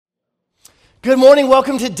Good morning.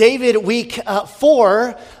 Welcome to David Week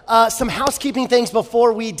 4. Some housekeeping things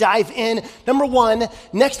before we dive in. Number one,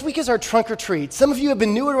 next week is our trunk or treat. Some of you have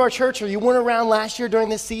been newer to our church or you weren't around last year during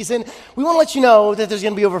this season. We want to let you know that there's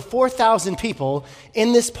going to be over 4,000 people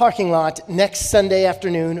in this parking lot next Sunday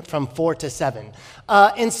afternoon from 4 to 7.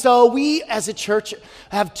 And so we as a church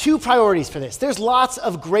have two priorities for this. There's lots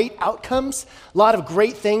of great outcomes, a lot of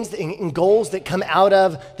great things and goals that come out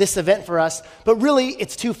of this event for us, but really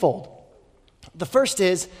it's twofold. The first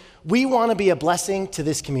is we want to be a blessing to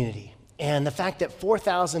this community. And the fact that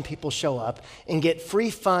 4,000 people show up and get free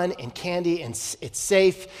fun and candy and it's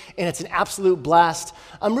safe and it's an absolute blast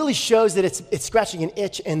really shows that it's scratching an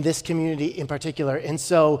itch in this community in particular. And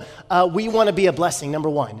so we want to be a blessing, number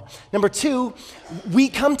one. Number two, we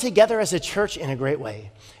come together as a church in a great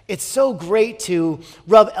way. It's so great to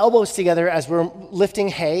rub elbows together as we're lifting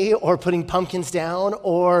hay or putting pumpkins down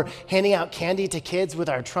or handing out candy to kids with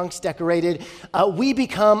our trunks decorated. We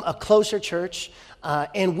become a closer church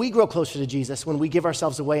and we grow closer to Jesus when we give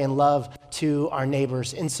ourselves away in love to our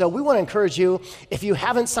neighbors. And so we want to encourage you, if you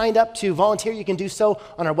haven't signed up to volunteer, you can do so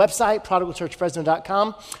on our website,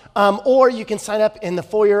 prodigalchurchfresno.com, or you can sign up in the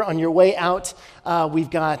foyer on your way out.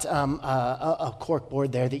 We've got a cork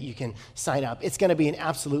board there that you can sign up. It's going to be an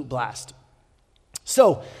absolute blast.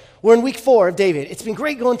 So we're in week 4 of David. It's been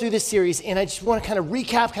great going through this series, and I just want to kind of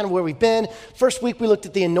recap kind of where we've been. First week, we looked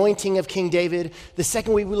at the anointing of King David. The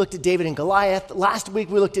second week, we looked at David and Goliath. Last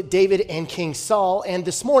week, we looked at David and King Saul. And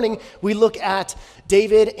this morning, we look at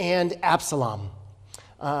David and Absalom.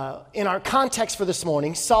 In our context for this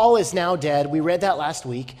morning, Saul is now dead. We read that last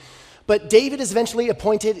week. But David is eventually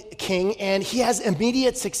appointed king, and he has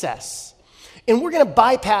immediate success. And we're going to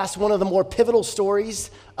bypass one of the more pivotal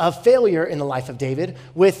stories of failure in the life of David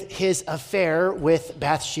with his affair with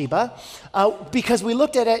Bathsheba because we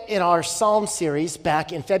looked at it in our Psalm series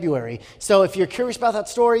back in February. So if you're curious about that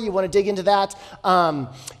story, you want to dig into that,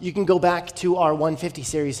 you can go back to our 150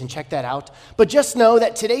 series and check that out. But just know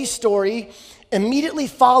that today's story immediately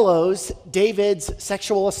follows David's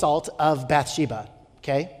sexual assault of Bathsheba,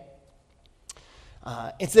 okay?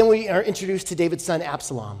 And then we are introduced to David's son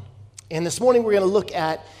Absalom. And this morning, we're going to look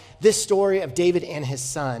at this story of David and his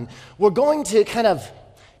son. We're going to kind of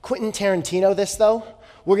Quentin Tarantino this, though.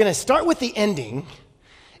 We're going to start with the ending,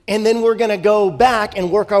 and then we're going to go back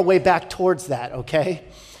and work our way back towards that, okay?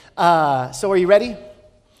 So are you ready?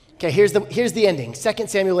 Okay, here's the ending, 2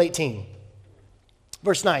 Samuel 18,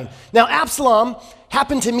 verse 9. Now Absalom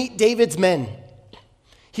happened to meet David's men.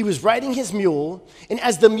 He was riding his mule, and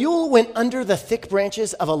as the mule went under the thick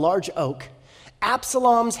branches of a large oak,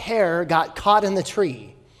 Absalom's hair got caught in the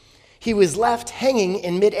tree. He was left hanging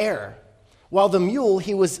in midair, while the mule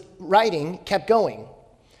he was riding kept going.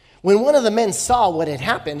 When one of the men saw what had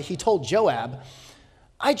happened, he told Joab,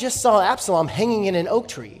 "I just saw Absalom hanging in an oak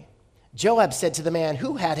tree." Joab said to the man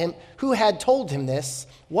who had told him this,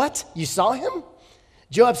 "What, you saw him?"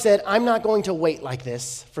 Joab said, "I'm not going to wait like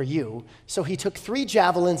this for you." So he took 3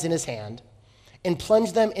 javelins in his hand and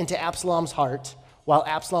plunged them into Absalom's heart while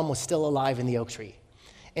Absalom was still alive in the oak tree.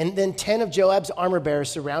 And then 10 of Joab's armor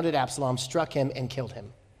bearers surrounded Absalom, struck him, and killed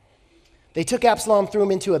him. They took Absalom, threw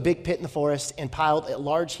him into a big pit in the forest, and piled a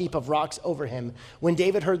large heap of rocks over him. When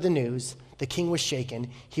David heard the news, the king was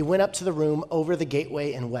shaken. He went up to the room over the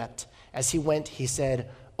gateway and wept. As he went, he said,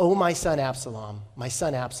 "Oh, my son Absalom, my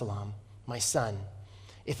son Absalom, my son.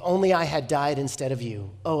 If only I had died instead of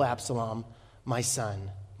you. Oh, Absalom, my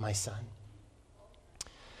son, my son."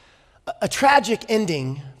 A tragic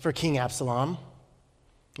ending for King Absalom,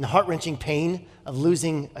 and the heart-wrenching pain of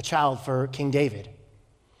losing a child for King David.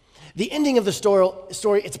 The ending of the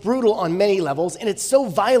story, it's brutal on many levels, and it's so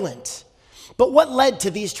violent. But what led to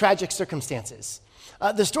these tragic circumstances?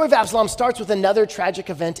 The story of Absalom starts with another tragic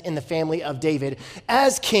event in the family of David.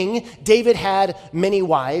 As king, David had many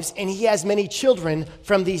wives, and he has many children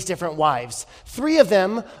from these different wives. 3 of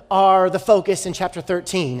them are the focus in chapter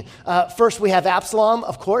 13. First, we have Absalom,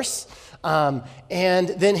 of course, and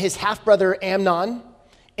then his half-brother Amnon,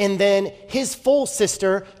 and then his full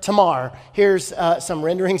sister Tamar. Here's some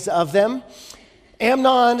renderings of them.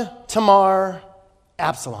 Amnon, Tamar,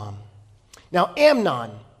 Absalom. Now,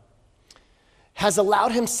 Amnon has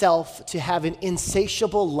allowed himself to have an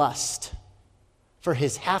insatiable lust for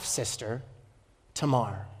his half-sister,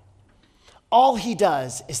 Tamar. All he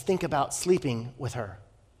does is think about sleeping with her.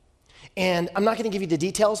 And I'm not going to give you the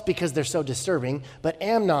details because they're so disturbing, but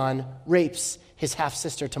Amnon rapes his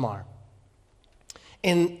half-sister, Tamar,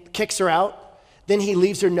 and kicks her out. Then he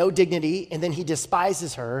leaves her no dignity, and then he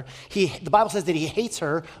despises her. The Bible says that he hates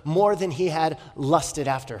her more than he had lusted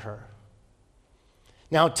after her.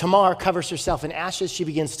 Now, Tamar covers herself in ashes. She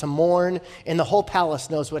begins to mourn, and the whole palace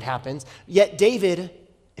knows what happens. Yet David,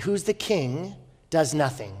 who's the king, does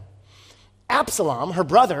nothing. Absalom, her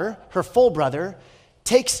brother, her full brother,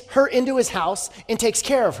 takes her into his house and takes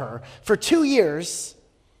care of her. For 2 years,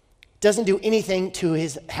 doesn't do anything to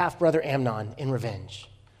his half-brother Amnon in revenge.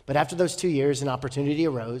 But after those 2 years, an opportunity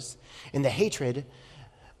arose, and the hatred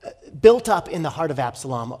built up in the heart of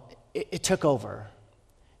Absalom, it took over.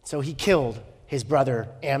 So he killed his brother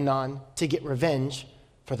Amnon to get revenge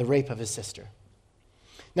for the rape of his sister.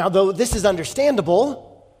 Now, though this is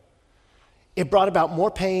understandable, it brought about more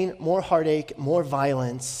pain, more heartache, more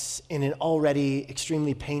violence in an already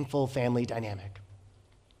extremely painful family dynamic.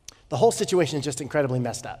 The whole situation is just incredibly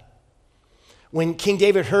messed up. When King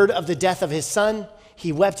David heard of the death of his son,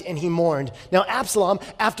 he wept and he mourned. Now, Absalom,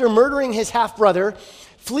 after murdering his half-brother,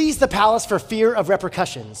 flees the palace for fear of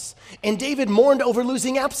repercussions. And David mourned over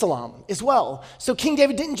losing Absalom as well. So King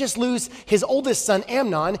David didn't just lose his oldest son,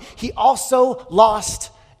 Amnon, he also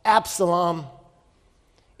lost Absalom.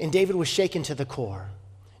 And David was shaken to the core.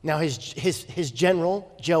 Now his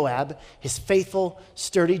general, Joab, his faithful,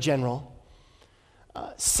 sturdy general,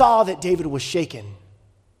 saw that David was shaken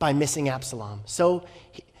by missing Absalom. So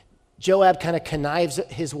Joab kind of connives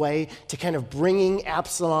his way to kind of bringing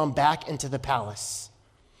Absalom back into the palace.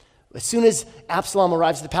 As soon as Absalom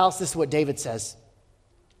arrives at the palace, this is what David says.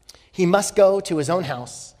 He must go to his own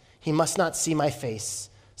house. He must not see my face.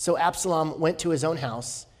 So Absalom went to his own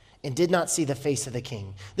house and did not see the face of the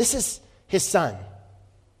king. This is his son,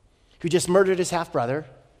 who just murdered his half-brother,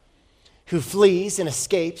 who flees and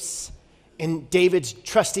escapes, and David's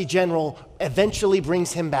trusty general eventually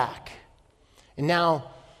brings him back. And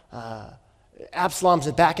now Absalom's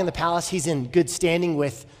back in the palace. He's in good standing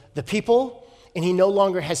with the people, and he no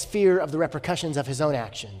longer has fear of the repercussions of his own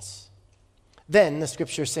actions. Then the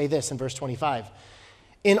scriptures say this in verse 25.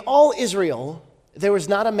 In all Israel, there was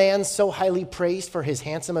not a man so highly praised for his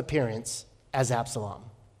handsome appearance as Absalom.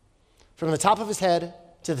 From the top of his head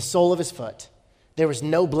to the sole of his foot, there was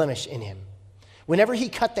no blemish in him. Whenever he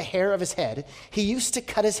cut the hair of his head, he used to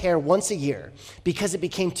cut his hair once a year because it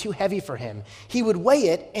became too heavy for him. He would weigh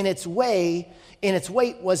it, and its weight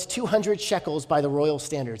was 200 shekels by the royal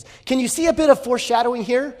standards. Can you see a bit of foreshadowing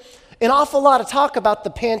here? An awful lot of talk about the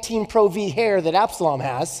Pantene Pro V hair that Absalom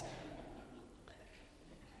has.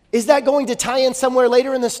 Is that going to tie in somewhere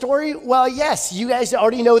later in the story? Well, yes, you guys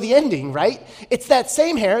already know the ending, right? It's that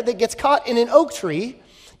same hair that gets caught in an oak tree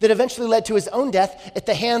that eventually led to his own death at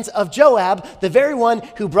the hands of Joab, the very one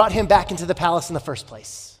who brought him back into the palace in the first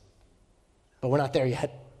place. But we're not there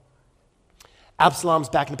yet. Absalom's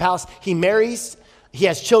back in the palace. He marries. He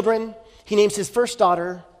has children. He names his first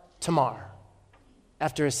daughter Tamar,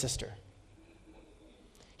 after his sister.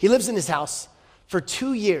 He lives in his house for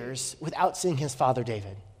 2 years without seeing his father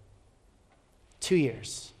David. 2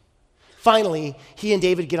 years. Finally, he and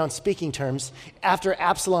David get on speaking terms after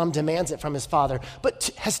Absalom demands it from his father.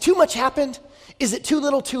 But has too much happened? Is it too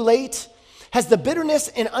little too late? Has the bitterness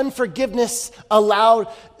and unforgiveness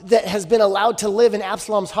that has been allowed to live in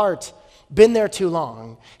Absalom's heart been there too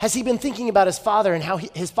long? Has he been thinking about his father and how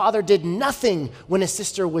his father did nothing when his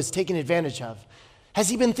sister was taken advantage of? Has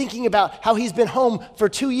he been thinking about how he's been home for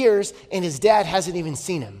 2 years and his dad hasn't even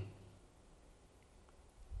seen him?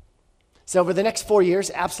 So over the next 4 years,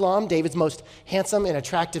 Absalom, David's most handsome and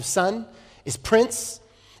attractive son, is prince,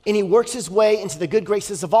 and he works his way into the good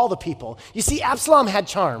graces of all the people. You see, Absalom had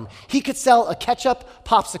charm. He could sell a ketchup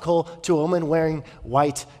popsicle to a woman wearing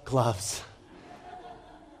white gloves.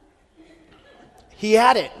 He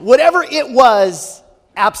had it. Whatever it was,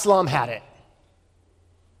 Absalom had it.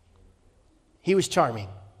 He was charming.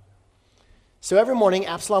 So every morning,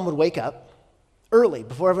 Absalom would wake up early,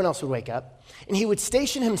 before everyone else would wake up, and he would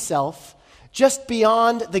station himself just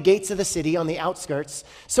beyond the gates of the city on the outskirts.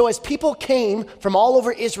 So as people came from all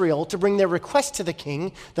over Israel to bring their request to the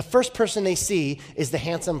king, the first person they see is the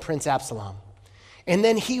handsome Prince Absalom. And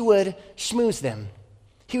then he would schmooze them.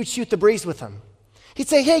 He would shoot the breeze with them. He'd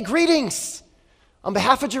say, hey, greetings. On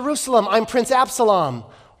behalf of Jerusalem, I'm Prince Absalom.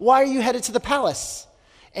 Why are you headed to the palace?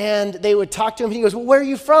 And they would talk to him. He goes, well, where are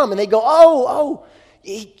you from? And they go, oh,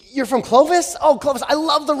 you're from Clovis? Oh, Clovis, I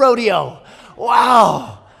love the rodeo.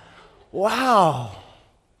 Wow.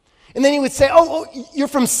 And then he would say, oh, you're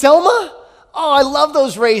from Selma? Oh, I love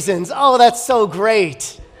those raisins. Oh, that's so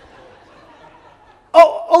great.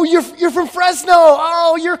 Oh, you're from Fresno.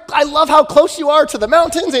 Oh, I love how close you are to the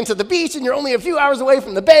mountains and to the beach, and you're only a few hours away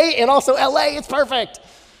from the bay and also LA. It's perfect.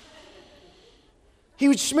 He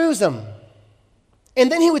would schmooze them.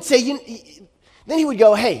 And then he would say, then he would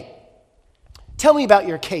go, hey, tell me about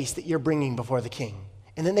your case that you're bringing before the king.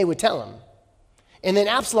 And then they would tell him. And then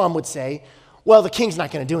Absalom would say, well, the king's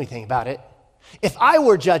not going to do anything about it. If I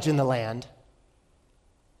were judge in the land,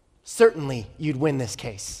 certainly you'd win this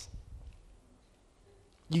case.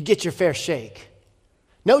 You'd get your fair shake.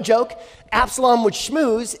 No joke, Absalom would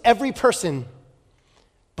schmooze every person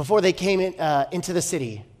before they came into the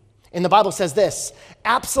city. And the Bible says this,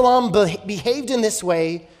 Absalom behaved in this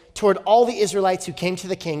way toward all the Israelites who came to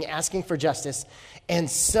the king asking for justice, and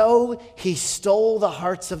so he stole the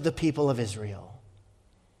hearts of the people of Israel.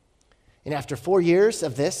 And after 4 years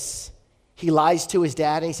of this, he lies to his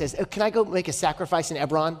dad and he says, can I go make a sacrifice in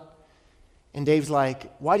Hebron? And Dave's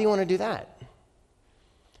like, why do you want to do that?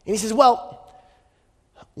 And he says, well,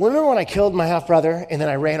 remember when I killed my half-brother and then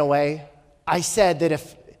I ran away? I said that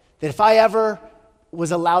if I ever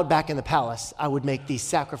was allowed back in the palace, I would make these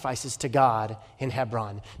sacrifices to God in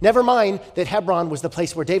Hebron. Never mind that Hebron was the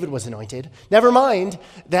place where David was anointed. Never mind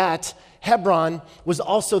that Hebron was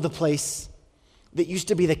also the place that used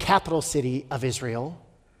to be the capital city of Israel.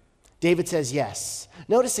 David says yes.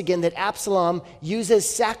 Notice again that Absalom uses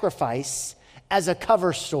sacrifice as a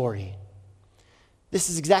cover story. This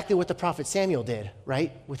is exactly what the prophet Samuel did,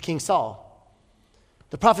 right, with King Saul.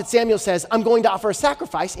 The prophet Samuel says, I'm going to offer a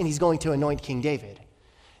sacrifice, and he's going to anoint King David.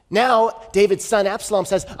 Now, David's son Absalom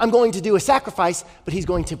says, I'm going to do a sacrifice, but he's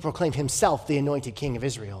going to proclaim himself the anointed king of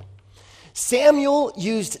Israel. Samuel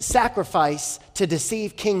used sacrifice to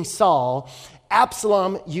deceive King Saul.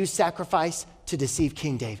 Absalom used sacrifice to deceive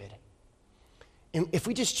King David. And if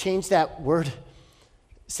we just change that word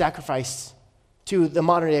sacrifice to the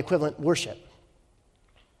modern day equivalent, worship.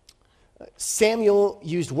 Samuel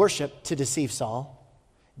used worship to deceive Saul.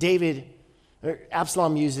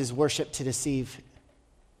 Absalom uses worship to deceive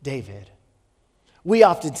David. We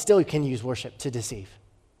often still can use worship to deceive.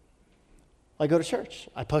 I go to church.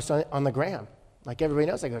 I post on the gram. Like everybody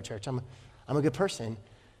knows I go to church. I'm a good person.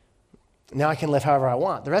 Now I can live however I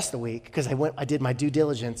want the rest of the week because I did my due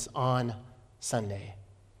diligence on Sunday.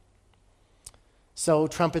 So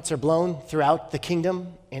trumpets are blown throughout the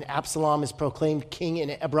kingdom, and Absalom is proclaimed king in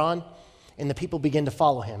Hebron, and the people begin to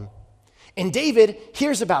follow him. And David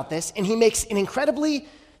hears about this, and he makes an incredibly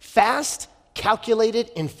fast, calculated,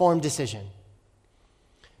 informed decision.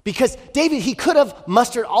 Because David, he could have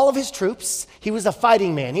mustered all of his troops. He was a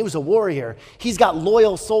fighting man. He was a warrior. He's got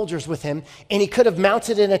loyal soldiers with him, and he could have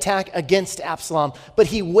mounted an attack against Absalom. But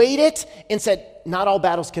he waited and said, not all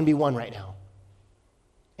battles can be won right now.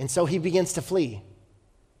 And so he begins to flee.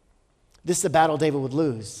 This is a battle David would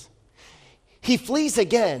lose. He flees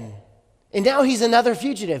again, and now he's another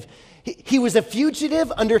fugitive. He was a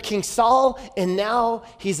fugitive under King Saul, and now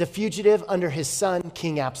he's a fugitive under his son,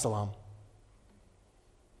 King Absalom.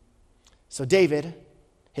 So David,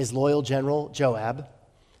 his loyal general Joab,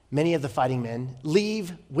 many of the fighting men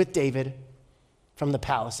leave with David from the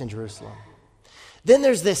palace in Jerusalem. Then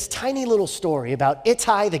there's this tiny little story about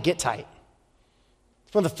Ittai the Gittite.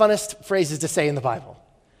 It's one of the funnest phrases to say in the Bible.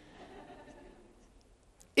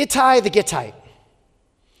 Ittai the Gittite.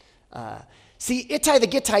 Ittai the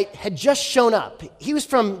Gittite had just shown up. He was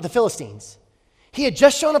from the Philistines. He had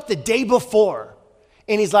just shown up the day before.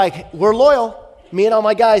 And he's like, we're loyal. Me and all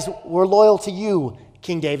my guys, we're loyal to you,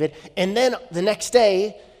 King David. And then the next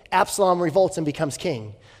day, Absalom revolts and becomes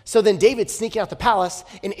king. So then David's sneaking out the palace,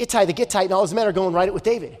 and Ittai the Gittite and all his men are going right it with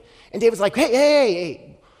David. And David's like,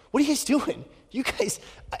 hey, what are you guys doing? You guys,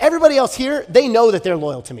 everybody else here, they know that they're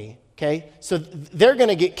loyal to me, okay? So they're going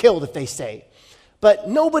to get killed if they stay. But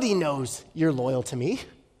nobody knows you're loyal to me.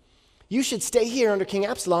 You should stay here under King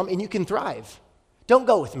Absalom, and you can thrive. Don't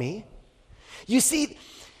go with me. You see,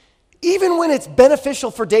 even when it's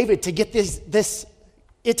beneficial for David to get this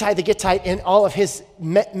Ittai the Gittite and all of his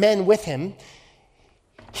men with him,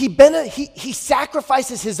 he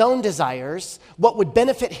sacrifices his own desires, what would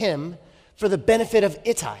benefit him, for the benefit of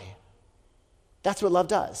Ittai. That's what love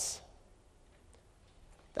does.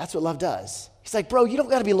 That's what love does. He's like, bro, you don't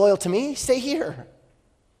got to be loyal to me. Stay here.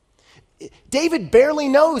 David barely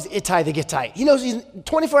knows Ittai the Gittite. He knows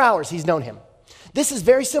 24 hours he's known him. This is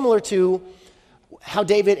very similar to how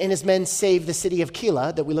David and his men saved the city of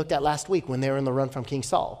Keilah that we looked at last week when they were in the run from King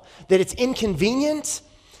Saul. That it's inconvenient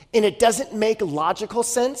and it doesn't make logical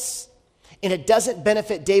sense and it doesn't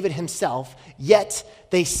benefit David himself, yet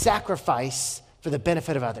they sacrifice for the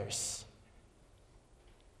benefit of others.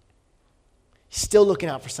 Still looking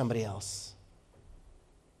out for somebody else.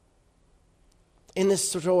 In this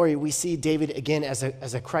story, we see David again as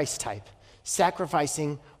a Christ type,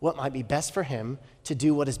 sacrificing what might be best for him to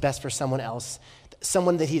do what is best for someone else,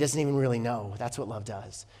 someone that he doesn't even really know. That's what love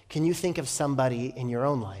does. Can you think of somebody in your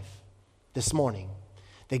own life this morning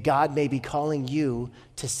that God may be calling you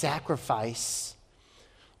to sacrifice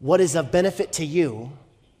what is of benefit to you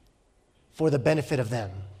for the benefit of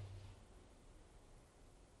them.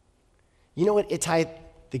 You know what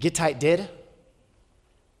the Gittite did?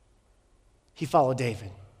 He followed David.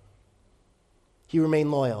 He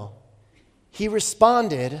remained loyal. He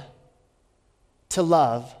responded to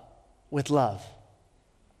love with love.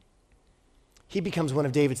 He becomes one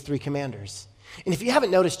of David's 3 commanders. And if you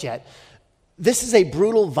haven't noticed yet, this is a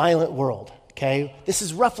brutal, violent world, okay? This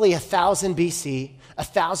is roughly 1000 BC,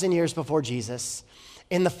 1,000 years before Jesus.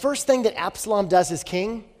 And the first thing that Absalom does as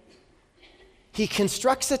king, he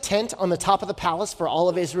constructs a tent on the top of the palace for all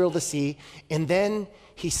of Israel to see, and then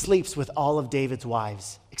he sleeps with all of David's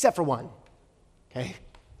wives, except for one. Okay,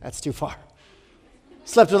 that's too far.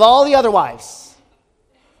 Slept with all the other wives.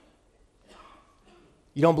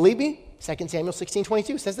 You don't believe me? 2 Samuel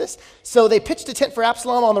 16:22 says this. So they pitched a tent for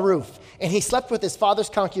Absalom on the roof, and he slept with his father's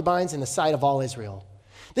concubines in the sight of all Israel.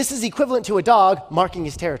 This is equivalent to a dog marking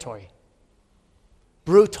his territory.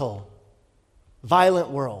 Brutal, violent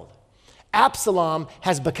world. Absalom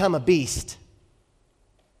has become a beast.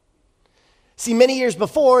 See, many years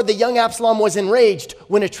before, the young Absalom was enraged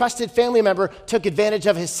when a trusted family member took advantage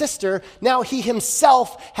of his sister. Now he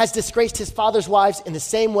himself has disgraced his father's wives in the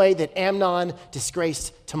same way that Amnon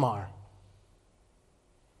disgraced Tamar.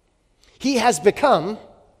 He has become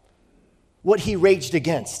what he raged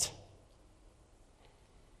against.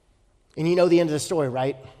 And you know the end of the story,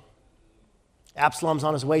 right? Absalom's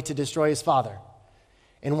on his way to destroy his father.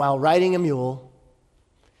 And while riding a mule,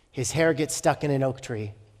 his hair gets stuck in an oak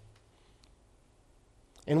tree.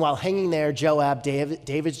 And while hanging there, Joab,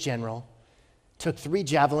 David's general, took 3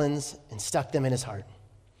 javelins and stuck them in his heart.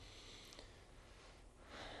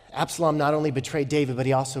 Absalom not only betrayed David, but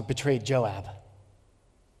he also betrayed Joab.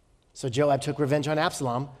 So Joab took revenge on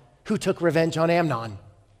Absalom, who took revenge on Amnon.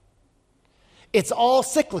 It's all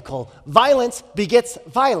cyclical. Violence begets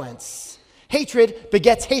violence. Hatred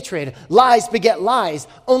begets hatred. Lies beget lies.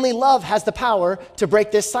 Only love has the power to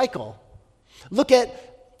break this cycle. Look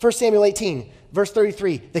at 1 Samuel 18, verse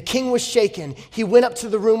 33. The king was shaken. He went up to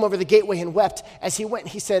the room over the gateway and wept. As he went,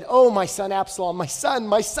 he said, "Oh, my son Absalom, my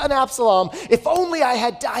son Absalom, if only I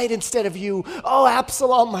had died instead of you. Oh,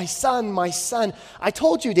 Absalom, my son, my son." I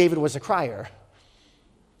told you David was a crier.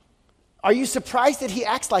 Are you surprised that he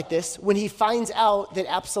acts like this when he finds out that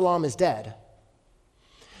Absalom is dead?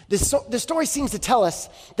 The story seems to tell us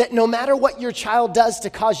that no matter what your child does to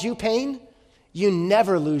cause you pain, you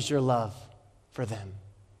never lose your love for them.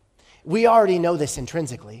 We already know this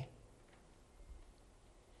intrinsically.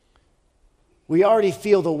 We already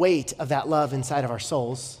feel the weight of that love inside of our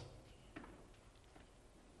souls.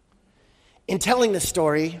 In telling this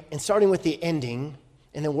story and starting with the ending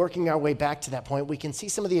and then working our way back to that point, we can see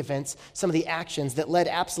some of the events, some of the actions that led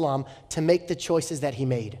Absalom to make the choices that he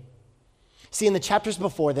made. See, in the chapters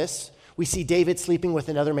before this, we see David sleeping with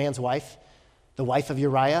another man's wife, the wife of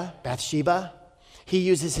Uriah, Bathsheba. He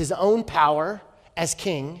uses his own power as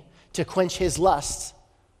king to quench his lusts,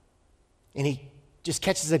 and he just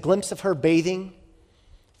catches a glimpse of her bathing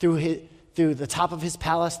through the top of his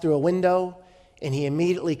palace, through a window, and he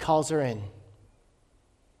immediately calls her in.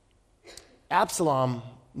 Absalom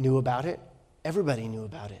knew about it. Everybody knew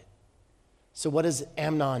about it. So what does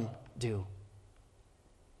Amnon do?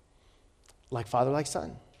 Like father, like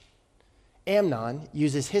son. Amnon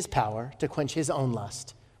uses his power to quench his own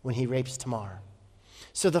lust when he rapes Tamar.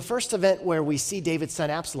 So the first event where we see David's son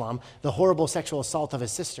Absalom, the horrible sexual assault of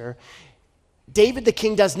his sister, David the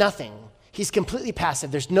king does nothing. He's completely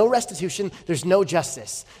passive. There's no restitution. There's no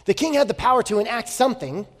justice. The king had the power to enact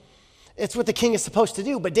something. It's what the king is supposed to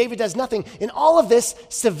do, but David does nothing. And all of this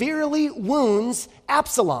severely wounds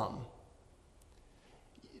Absalom.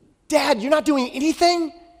 Dad, you're not doing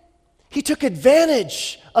anything? He took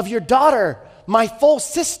advantage of your daughter, my full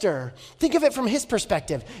sister. Think of it from his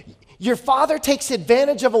perspective. Your father takes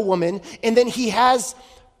advantage of a woman, and then he has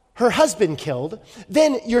her husband killed.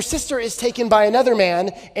 Then your sister is taken by another man,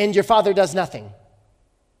 and your father does nothing.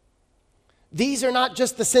 These are not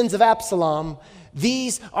just the sins of Absalom.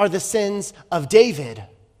 These are the sins of David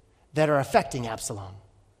that are affecting Absalom.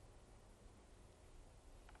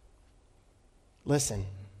 Listen,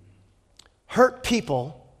 hurt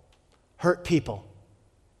people hurt people.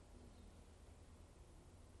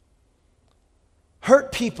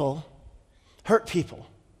 Hurt people hurt people.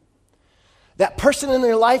 That person in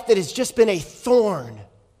their life that has just been a thorn,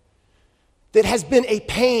 that has been a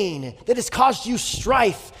pain, that has caused you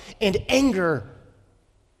strife and anger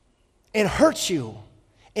and hurt you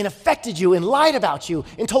and affected you and lied about you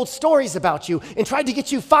and told stories about you and tried to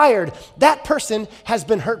get you fired. That person has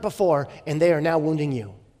been hurt before and they are now wounding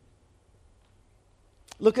you.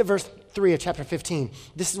 Look at verse 3 of chapter 15.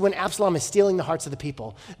 This is when Absalom is stealing the hearts of the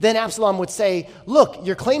people. Then Absalom would say, look,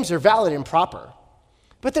 your claims are valid and proper,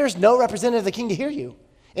 but there's no representative of the king to hear you.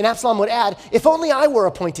 And Absalom would add, if only I were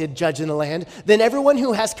appointed judge in the land, then everyone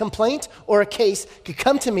who has complaint or a case could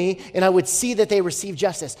come to me and I would see that they receive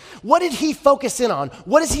justice. What did he focus in on?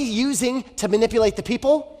 What is he using to manipulate the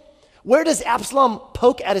people? Where does Absalom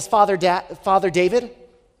poke at his father David?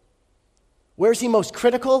 Where is he most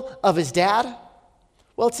critical of his dad?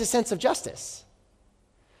 Well, it's his sense of justice.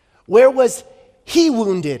 Where was he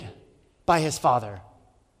wounded by his father's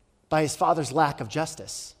lack of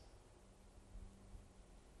justice?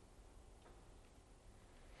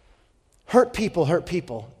 Hurt people,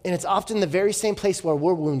 and it's often the very same place where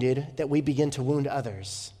we're wounded that we begin to wound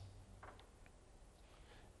others.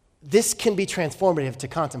 This can be transformative to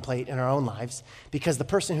contemplate in our own lives because the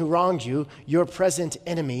person who wronged you, your present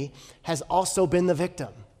enemy, has also been the victim.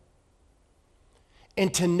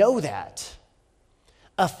 And to know that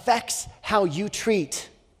affects how you treat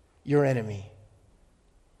your enemy.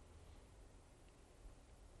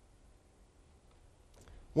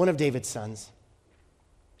 One of David's sons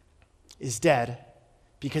is dead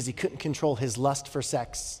because he couldn't control his lust for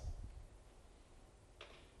sex.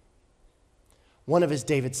 One of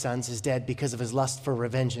David's sons is dead because of his lust for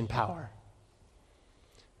revenge and power.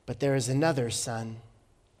 But there is another son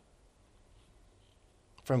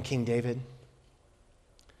from King David.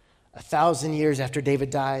 1,000 years after David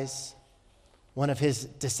dies, one of his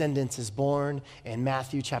descendants is born, and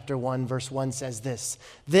Matthew chapter 1, verse 1 says this.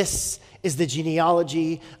 This is the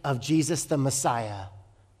genealogy of Jesus the Messiah,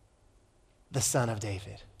 the son of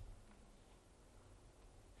David.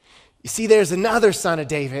 You see, there's another son of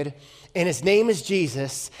David, and his name is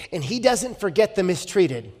Jesus, and he doesn't forget the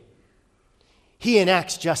mistreated. He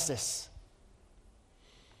enacts justice.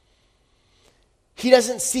 He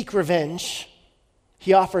doesn't seek revenge.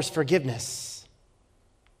 He offers forgiveness.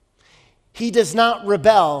 He does not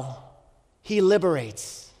rebel. He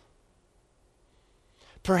liberates.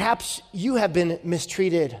 Perhaps you have been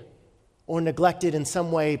mistreated or neglected in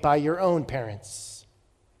some way by your own parents.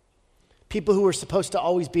 People who were supposed to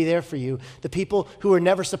always be there for you, the people who are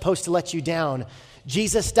never supposed to let you down.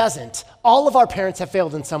 Jesus doesn't. All of our parents have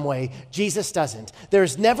failed in some way. Jesus doesn't.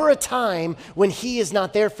 There's never a time when he is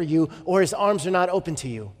not there for you or his arms are not open to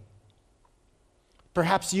you.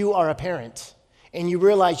 Perhaps you are a parent and you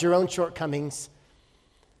realize your own shortcomings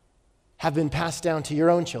have been passed down to your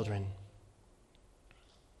own children.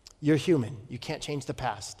 You're human. You can't change the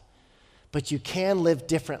past. But you can live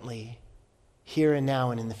differently here and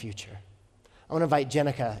now and in the future. I want to invite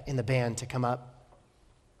Jenica in the band to come up.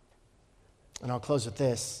 And I'll close with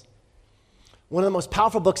this. One of the most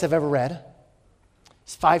powerful books I've ever read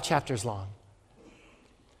is 5 chapters long.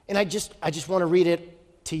 And I just want to read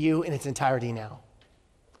it to you in its entirety now.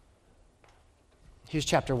 Here's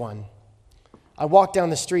chapter 1. I walk down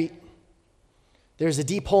the street. There's a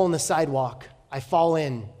deep hole in the sidewalk. I fall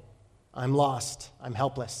in. I'm lost. I'm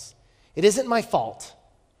helpless. It isn't my fault.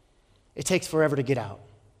 It takes forever to get out.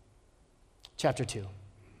 Chapter 2.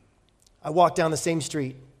 I walk down the same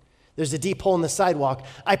street. There's a deep hole in the sidewalk.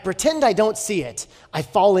 I pretend I don't see it. I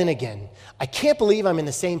fall in again. I can't believe I'm in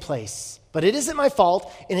the same place. But it isn't my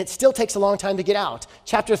fault, and it still takes a long time to get out.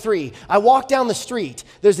 Chapter 3. I walk down the street.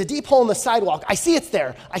 There's a deep hole in the sidewalk. I see it's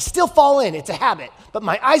there. I still fall in. It's a habit. But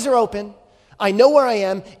my eyes are open. I know where I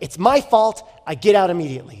am. It's my fault. I get out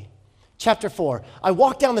immediately. Chapter 4, I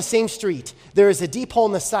walk down the same street. There is a deep hole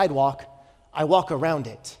in the sidewalk. I walk around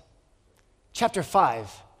it. Chapter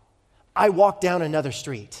 5, I walk down another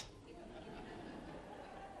street.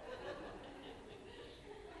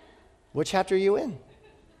 What chapter are you in?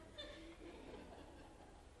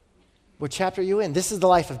 What chapter are you in? This is the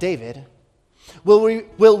life of David.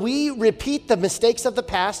 Will we repeat the mistakes of the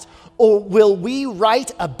past, or will we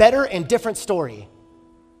write a better and different story?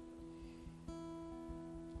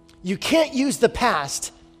 You can't use the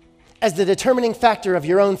past as the determining factor of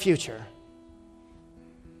your own future.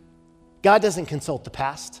 God doesn't consult the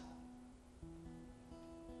past.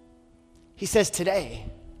 He says today.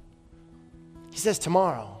 He says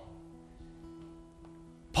tomorrow.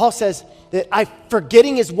 Paul says that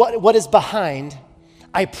forgetting is what is behind,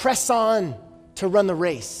 I press on to run the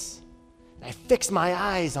race. I fix my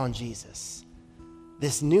eyes on Jesus,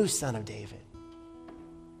 this new son of David.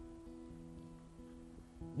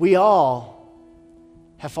 We all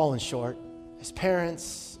have fallen short as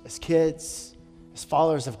parents, as kids, as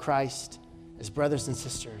followers of Christ, as brothers and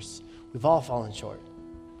sisters. We've all fallen short.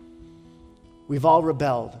 We've all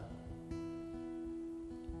rebelled.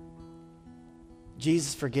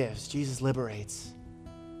 Jesus forgives. Jesus liberates.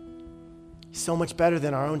 He's so much better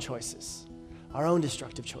than our own choices. our own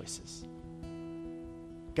destructive choices.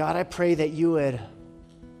 God, I pray that you would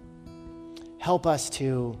help us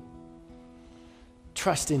to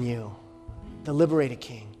trust in you, the liberated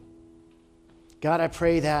King. God, I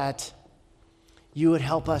pray that you would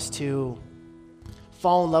help us to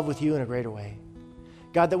fall in love with you in a greater way.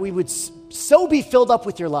 God, that we would so be filled up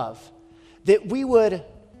with your love that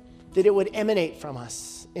it would emanate from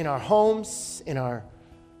us in our homes, in our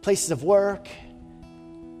places of work,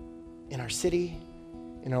 in our city,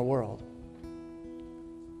 in our world.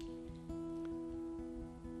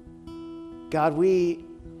 God, we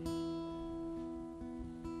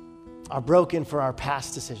are broken for our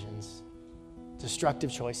past decisions,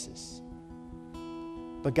 destructive choices.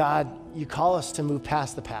 But God, you call us to move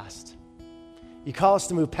past the past. You call us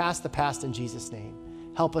to move past the past in Jesus' name.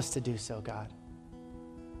 Help us to do so, God.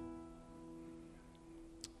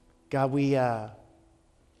 God, we ask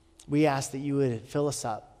that you would fill us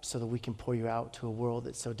up so that we can pour you out to a world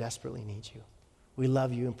that so desperately needs you. We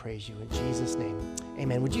love you and praise you in Jesus' name.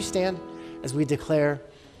 Amen. Would you stand as we declare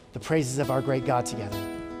the praises of our great God together?